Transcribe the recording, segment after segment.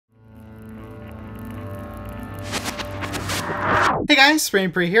Hey guys,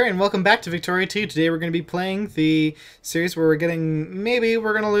 Sprainpree here, and welcome back to Victoria 2. Today we're going to be playing the series where maybe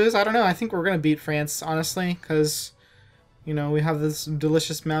we're going to lose, I don't know, I think we're going to beat France, honestly, because, you know, we have this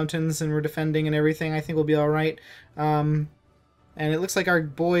delicious mountains and we're defending and everything. I think we'll be alright. And it looks like our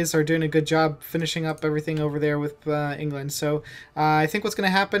boys are doing a good job finishing up everything over there with England. So I think what's going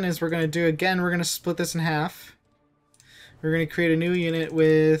to happen is we're going to we're going to split this in half. We're going to create a new unit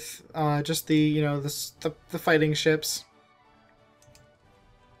with just the, you know, the fighting ships.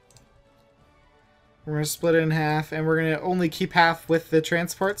 We're going to split it in half, and we're going to only keep half with the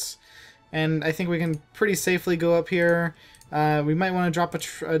transports. And I think we can pretty safely go up here. We might want to drop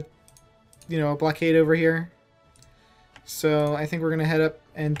a blockade over here. So I think we're going to head up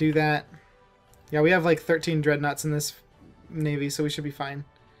and do that. Yeah, we have like 13 dreadnoughts in this navy, so we should be fine.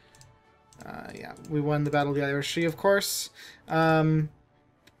 Yeah, we won the Battle of the Irish Sea, of course. Let's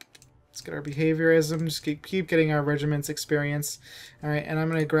get our behaviorism. Just keep getting our regiment's experience. Alright, and I'm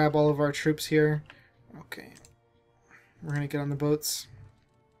going to grab all of our troops here. Okay. We're going to get on the boats.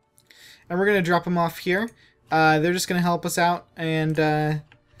 And we're going to drop them off here. They're just going to help us out. And then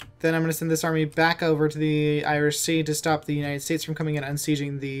I'm going to send this army back over to the Irish Sea to stop the United States from coming in and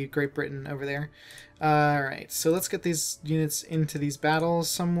sieging the Great Britain over there. Alright, so let's get these units into these battles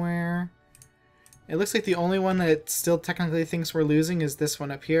somewhere. It looks like the only one that still technically thinks we're losing is this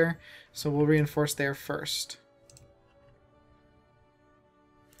one up here. So we'll reinforce there first.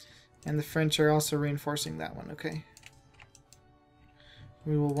 And the French are also reinforcing that one, okay.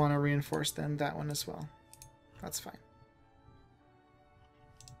 We will want to reinforce then that one as well. That's fine.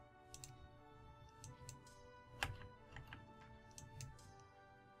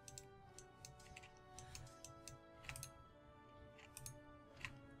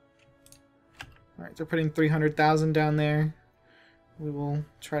 Alright, they're putting 300,000 down there. We will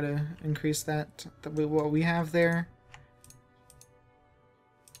try to increase that, what we have there,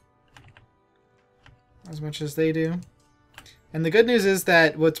 as much as they do. And the good news is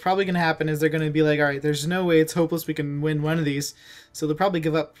that what's probably going to happen is they're going to be like, alright, there's no way, it's hopeless we can win one of these. So they'll probably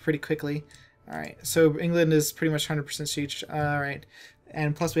give up pretty quickly. Alright, so England is pretty much 100% sieged. Alright,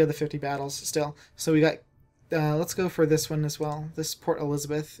 and plus we have the 50 battles still. So we got, let's go for this one as well. This Port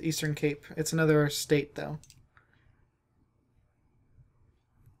Elizabeth, Eastern Cape. It's another state though.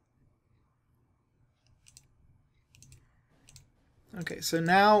 Okay, so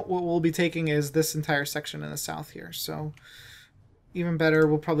now what we'll be taking is this entire section in the south here. So even better,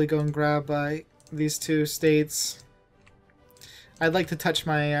 we'll probably go and grab these two states. I'd like to touch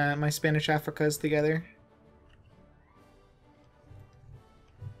my my Spanish Africas together.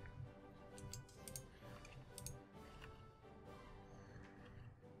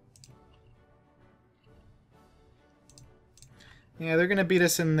 Yeah, they're gonna beat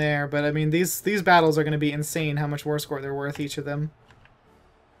us in there, but I mean these battles are gonna be insane how much war score they're worth, each of them.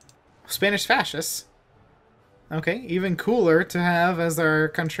 Spanish fascists. Okay, even cooler to have as our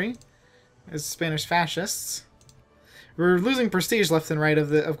country is Spanish fascists. We're losing prestige left and right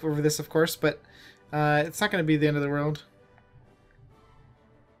over this, of course, but it's not going to be the end of the world.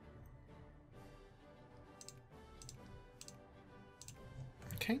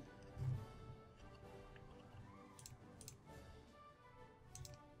 Okay.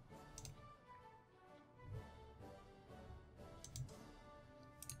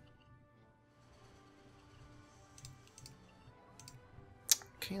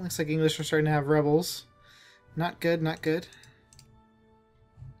 Okay, looks like English are starting to have rebels. Not good, not good.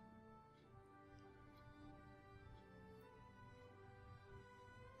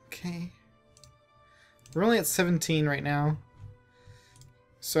 Okay. We're only at 17 right now.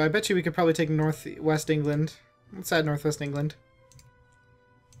 So I bet you we could probably take Northwest England. Let's add Northwest England.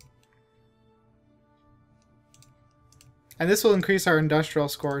 And this will increase our industrial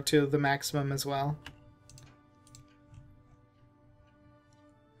score to the maximum as well.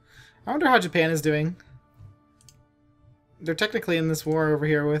 I wonder how Japan is doing. They're technically in this war over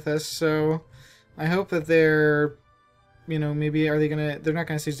here with us, so I hope that they're, you know, maybe they're not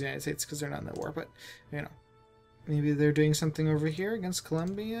gonna siege the United States because they're not in the war, but, you know, maybe they're doing something over here against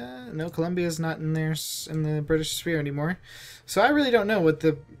Colombia. No, Colombia is not in the British sphere anymore. So I really don't know what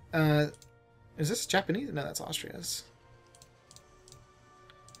the, is this Japanese? No, that's Austria's.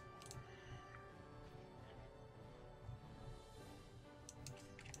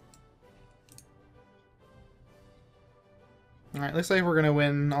 Alright, looks like we're going to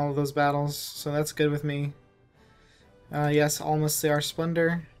win all of those battles, so that's good with me. Yes, almost our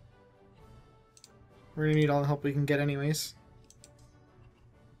splendor. We're going to need all the help we can get anyways.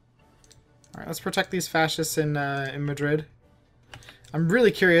 Alright, let's protect these fascists in Madrid. I'm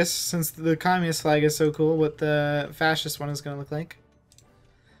really curious, since the communist flag is so cool, what the fascist one is going to look like.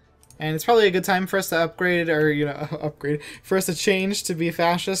 And it's probably a good time for us to upgrade, or, you know, upgrade, for us to change to be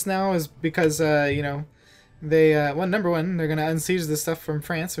fascist now, is because, you know, they, number one, they're going to unsiege the stuff from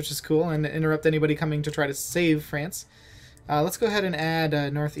France, which is cool, and interrupt anybody coming to try to save France. Let's go ahead and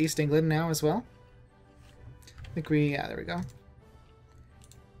add Northeast England now as well. I think yeah, there we go.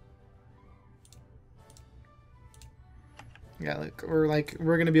 Yeah,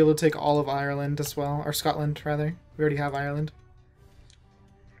 we're gonna be able to take all of Ireland as well, or Scotland rather. We already have Ireland.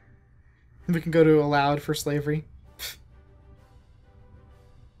 We can go to allowed for slavery.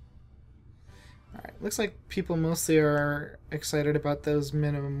 Alright, looks like people mostly are excited about those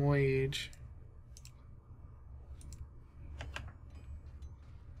minimum wage.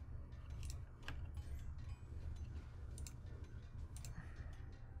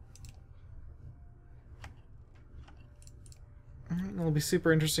 It'll be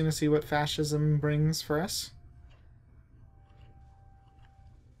super interesting to see what fascism brings for us.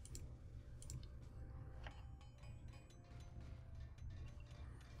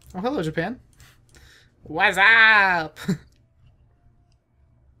 Oh, hello, Japan. What's up?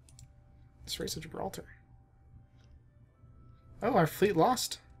 Straits of Gibraltar. Oh, our fleet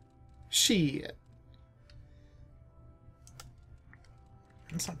lost. Shit.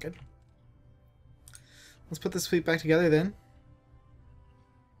 That's not good. Let's put this fleet back together then.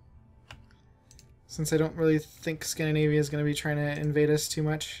 Since I don't really think Scandinavia is going to be trying to invade us too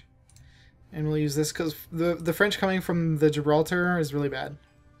much. And we'll use this because the French coming from the Gibraltar is really bad.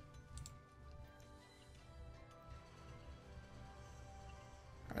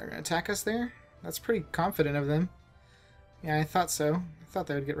 They're going to attack us there? That's pretty confident of them. Yeah, I thought so. I thought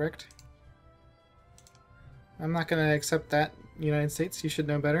they would get wrecked. I'm not going to accept that, United States. You should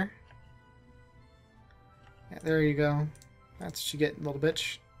know better. Yeah, there you go. That's what you get, little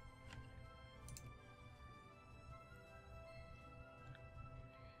bitch.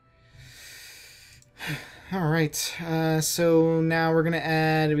 Alright, so now we're going to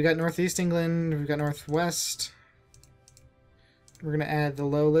add, we got Northeast England, we've got Northwest. We're going to add the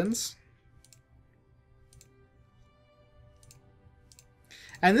Lowlands.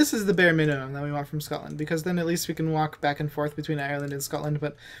 And this is the bare minimum that we want from Scotland, because then at least we can walk back and forth between Ireland and Scotland,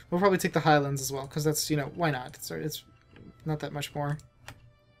 but we'll probably take the Highlands as well, because that's, you know, why not? It's not that much more.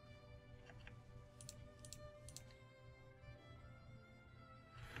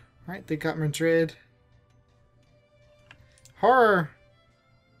 Alright, they got Madrid. Horror!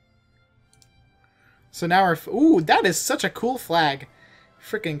 So now our... Ooh, that is such a cool flag.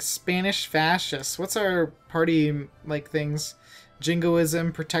 Freaking Spanish fascists. What's our party, like, things?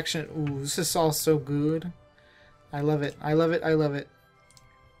 Jingoism, protection. Ooh, this is all so good. I love it. I love it. I love it.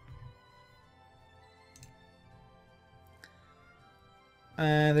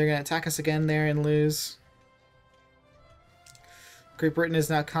 They're going to attack us again there and lose. Great Britain is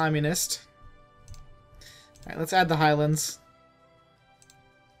now communist. Alright, let's add the Highlands.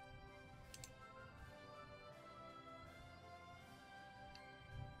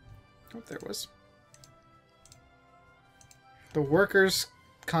 Oh, there it was. The Workers'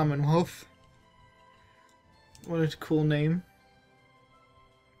 Commonwealth. What a cool name.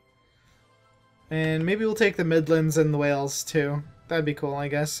 And maybe we'll take the Midlands and the Wales too. That'd be cool, I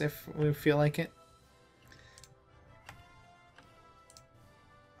guess, if we feel like it.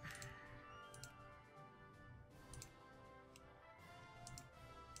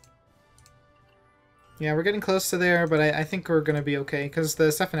 Yeah, we're getting close to there, but I think we're going to be okay, because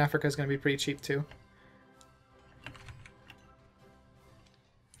the stuff in Africa is going to be pretty cheap too.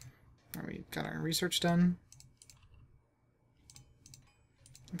 We got our research done.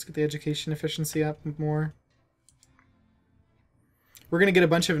 Let's get the education efficiency up more. We're going to get a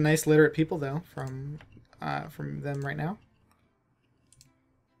bunch of nice literate people, though, from them right now.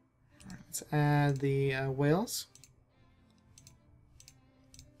 Let's add the Wales.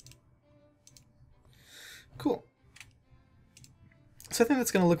 Cool. So I think that's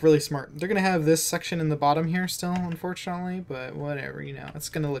going to look really smart. They're going to have this section in the bottom here still, unfortunately, but whatever, you know, it's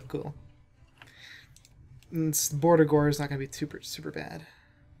going to look cool. And border gore is not going to be super bad.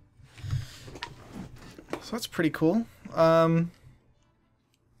 So that's pretty cool.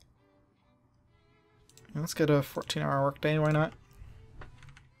 Let's get a 14-hour workday, why not?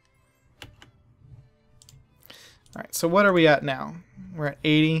 Alright, so what are we at now? We're at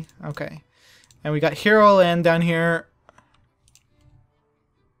 80, okay. And we got Hero Land down here.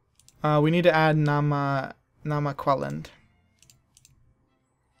 We need to add Namaqualand.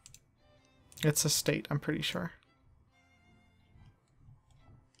 It's a state, I'm pretty sure.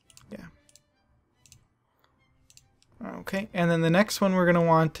 Yeah. Okay, and then the next one we're going to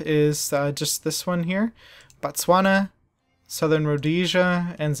want is just this one here. Botswana, Southern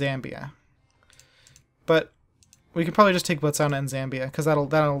Rhodesia, and Zambia. But we could probably just take Botswana and Zambia, because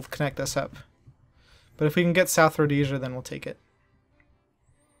that'll connect us up. But if we can get South Rhodesia, then we'll take it.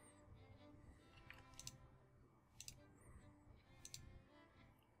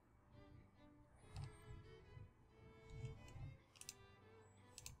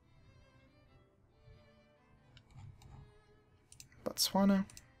 Botswana.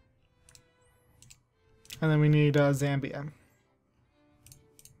 And then we need Zambia.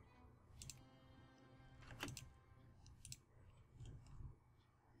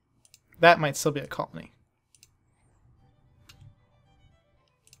 That might still be a colony.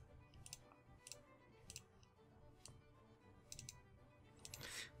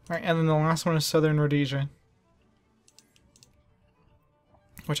 Alright, and then the last one is Southern Rhodesia,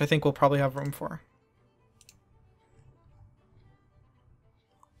 which I think we'll probably have room for.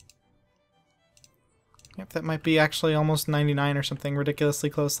 Yep, that might be actually almost 99 or something ridiculously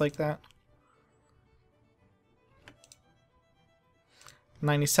close like that.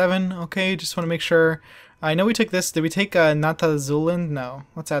 97, okay, just want to make sure. I know we took this. Did we take Nata Zuland? No.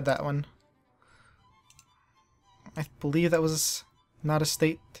 Let's add that one. I believe that was not a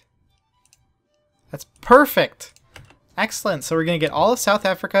state. That's perfect! Excellent. So we're going to get all of South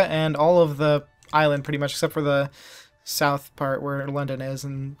Africa and all of the island pretty much, except for the south part where London is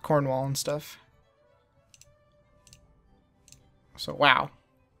and Cornwall and stuff. So, wow.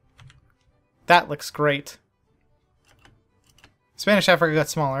 That looks great. Spanish Africa got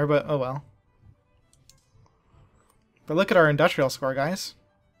smaller, but oh well. But look at our industrial score, guys.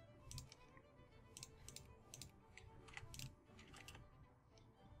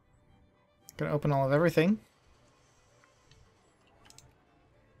 Gonna open all of everything.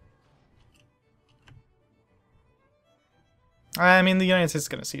 I mean, the United States is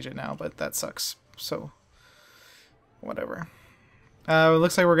gonna siege it now, but that sucks. So, whatever. It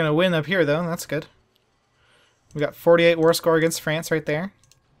looks like we're gonna win up here, though. That's good. We got 48 war score against France right there.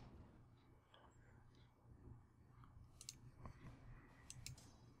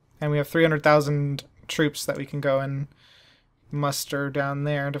 And we have 300,000 troops that we can go and muster down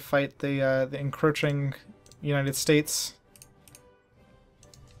there to fight the encroaching United States.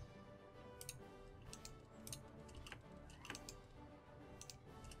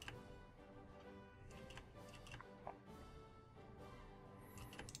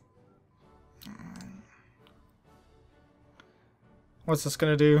 What's this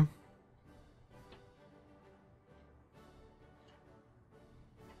gonna do?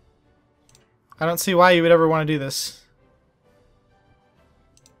 I don't see why you would ever want to do this.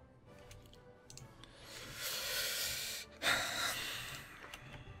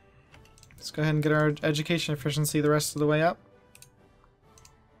 Let's go ahead and get our education efficiency the rest of the way up.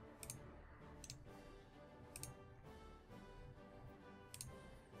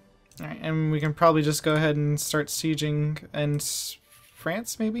 Alright, and we can probably just go ahead and start sieging and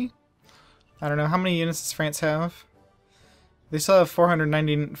France, maybe? I don't know. How many units does France have? They still have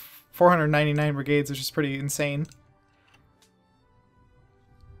 499 brigades, which is pretty insane.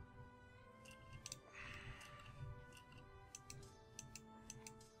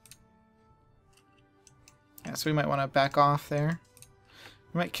 Yeah, so we might want to back off there.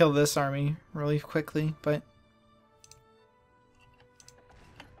 We might kill this army really quickly, but...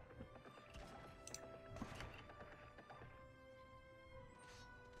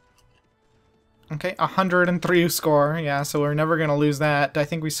 Okay, 103 score. Yeah, so we're never gonna lose that. I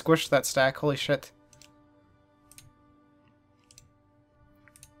think we squished that stack. Holy shit.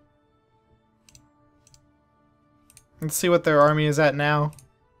 Let's see what their army is at now.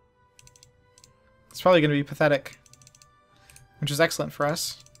 It's probably gonna be pathetic, which is excellent for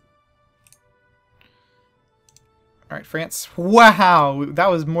us. Alright, France. Wow! That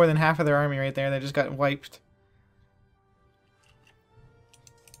was more than half of their army right there. They just got wiped.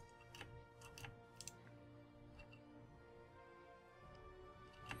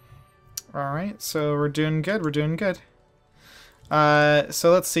 Alright, so we're doing good, we're doing good.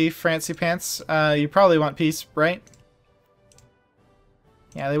 So let's see, Francie Pants, you probably want peace, right?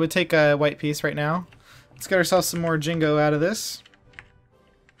 Yeah, they would take a white peace right now. Let's get ourselves some more Jingo out of this.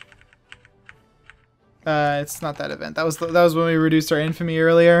 It's not that event. That was when we reduced our infamy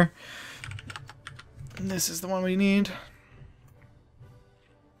earlier. This is the one we need.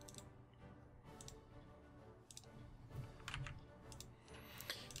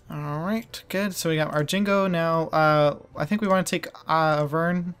 Alright, good. So we got our Jingo now. I think we want to take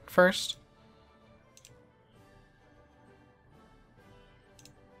Auvergne first.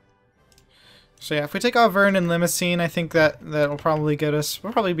 So yeah, if we take Auvergne and Limousin, I think that'll probably get us...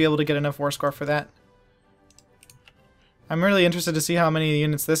 We'll probably be able to get enough war score for that. I'm really interested to see how many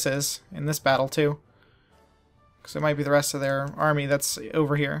units this is in this battle, too. Because it might be the rest of their army that's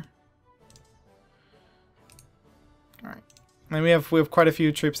over here. Alright. And we have quite a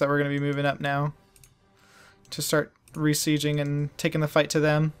few troops that we're going to be moving up now. To start resieging and taking the fight to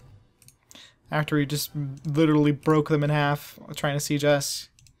them. After we just literally broke them in half, trying to siege us.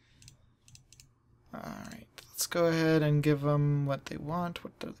 Alright, let's go ahead and give them what they want.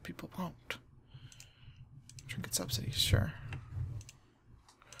 What do the people want? Trinket subsidies, sure.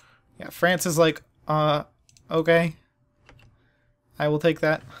 Yeah, France is like, okay. I will take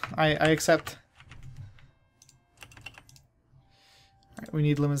that. I accept. Alright, we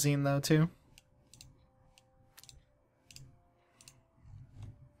need Limousin though, too.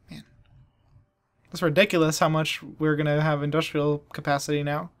 Man. It's ridiculous how much we're gonna have industrial capacity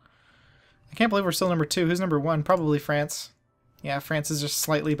now. I can't believe we're still number 2. Who's number 1? Probably France. Yeah, France is just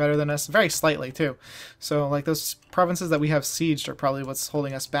slightly better than us. Very slightly, too. So, like, those provinces that we have sieged are probably what's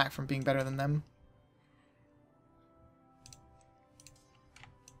holding us back from being better than them.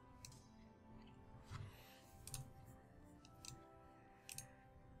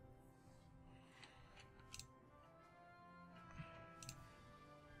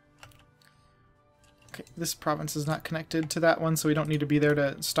 Okay, this province is not connected to that one, so we don't need to be there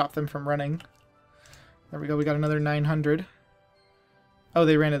to stop them from running. There we go, we got another 900. Oh,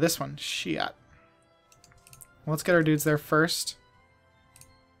 they ran to this one. Shit. Well, let's get our dudes there first.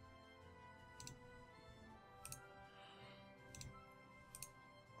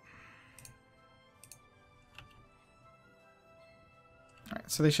 Alright,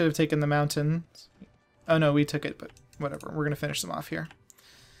 so they should have taken the mountains. Oh no, we took it, but whatever. We're going to finish them off here.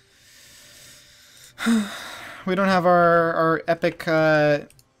 We don't have our epic,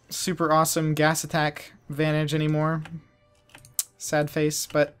 super awesome gas attack advantage anymore. Sad face,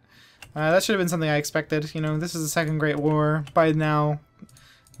 but that should have been something I expected. You know, this is the Second Great War. By now,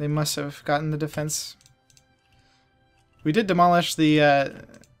 they must have gotten the defense. We did demolish the...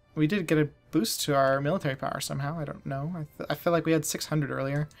 we did get a boost to our military power somehow. I don't know. I feel like we had 600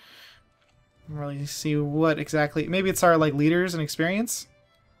 earlier. I don't really see what exactly... Maybe it's our, like, leaders and experience?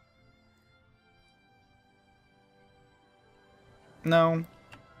 No.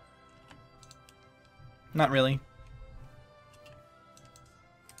 Not really.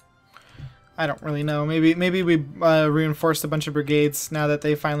 I don't really know. Maybe we reinforced a bunch of brigades now that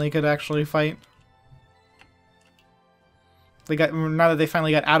they finally could actually fight. Now that they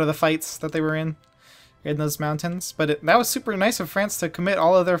finally got out of the fights that they were in those mountains. But that was super nice of France to commit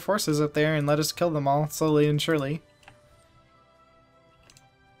all of their forces up there and let us kill them all slowly and surely.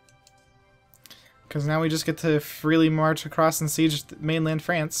 Because now we just get to freely march across and siege mainland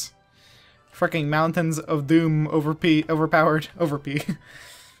France. Freaking Mountains of Doom overpowered. Over P.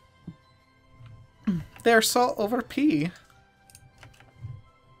 They're so over P.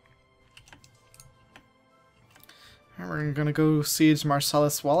 And we're gonna go siege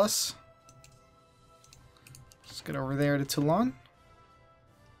Marcellus Wallace. Just get over there to Toulon.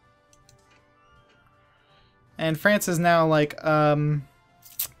 And France is now like,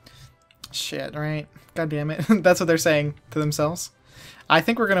 shit, right? God damn it. That's what they're saying to themselves. I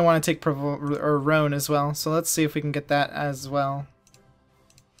think we're going to want to take Rhone as well. So let's see if we can get that as well.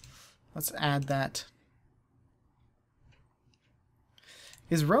 Let's add that.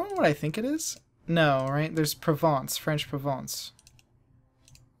 Is Rhone what I think it is? No, right? There's Provence, French Provence.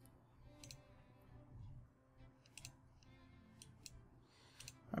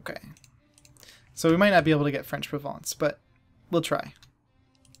 Okay. So we might not be able to get French Provence, but we'll try.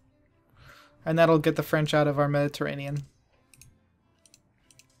 And that'll get the French out of our Mediterranean.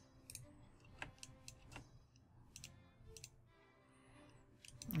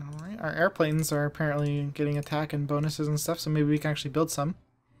 Alright, our airplanes are apparently getting attack and bonuses and stuff, so maybe we can actually build some.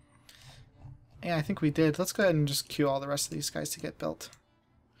 Yeah, I think we did. Let's go ahead and just queue all the rest of these guys to get built.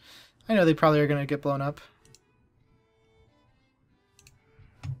 I know they probably are going to get blown up.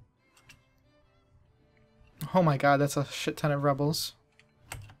 Oh my god, that's a shit ton of rebels.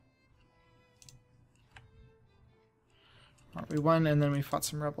 We won, and then we fought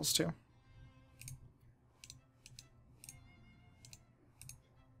some rebels too.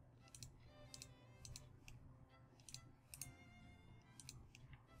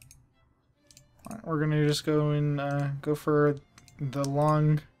 Alright, we're gonna just go and go for the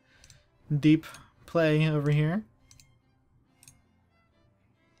long, deep play over here.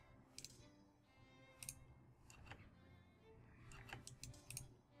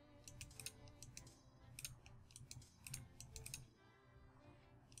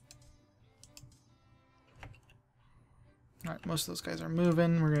 Alright, most of those guys are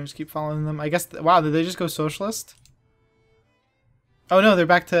moving. We're gonna just keep following them. I guess, wow, did they just go socialist? Oh no, they're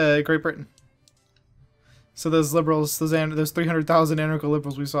back to Great Britain. So those liberals, those 300,000 anarcho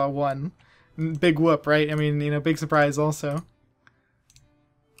liberals we saw won. Big whoop, right? I mean, you know, big surprise also.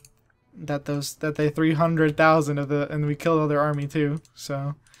 That they 300,000 of the, and we killed all their army too.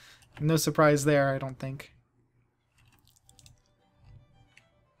 So no surprise there, I don't think.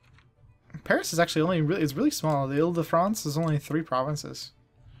 Paris is actually only it's really small. The Ile-de-France is only 3 provinces.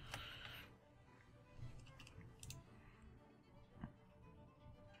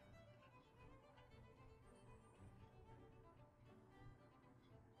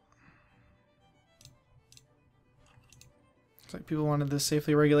 Looks like people wanted the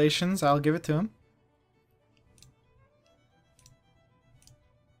safely regulations. I'll give it to them.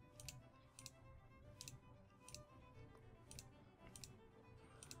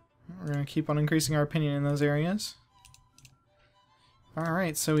 We're going to keep on increasing our opinion in those areas.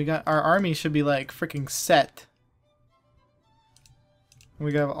 Alright, so we got... Our army should be, like, freaking set.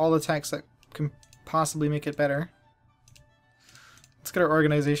 We got all the attacks that can possibly make it better. Let's get our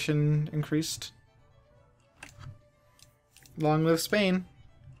organization increased. Long live Spain.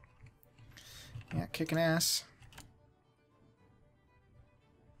 Yeah, kicking ass.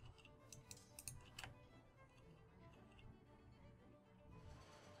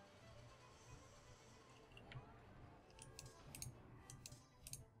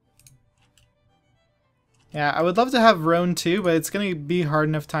 Yeah, I would love to have Rhone too, but it's going to be hard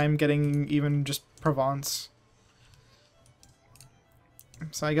enough time getting even just Provence.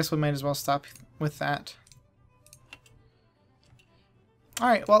 So I guess we might as well stop with that.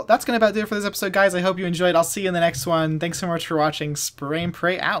 Alright, well, that's going to about do it for this episode, guys. I hope you enjoyed. I'll see you in the next one. Thanks so much for watching. Spray and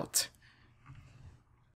pray out.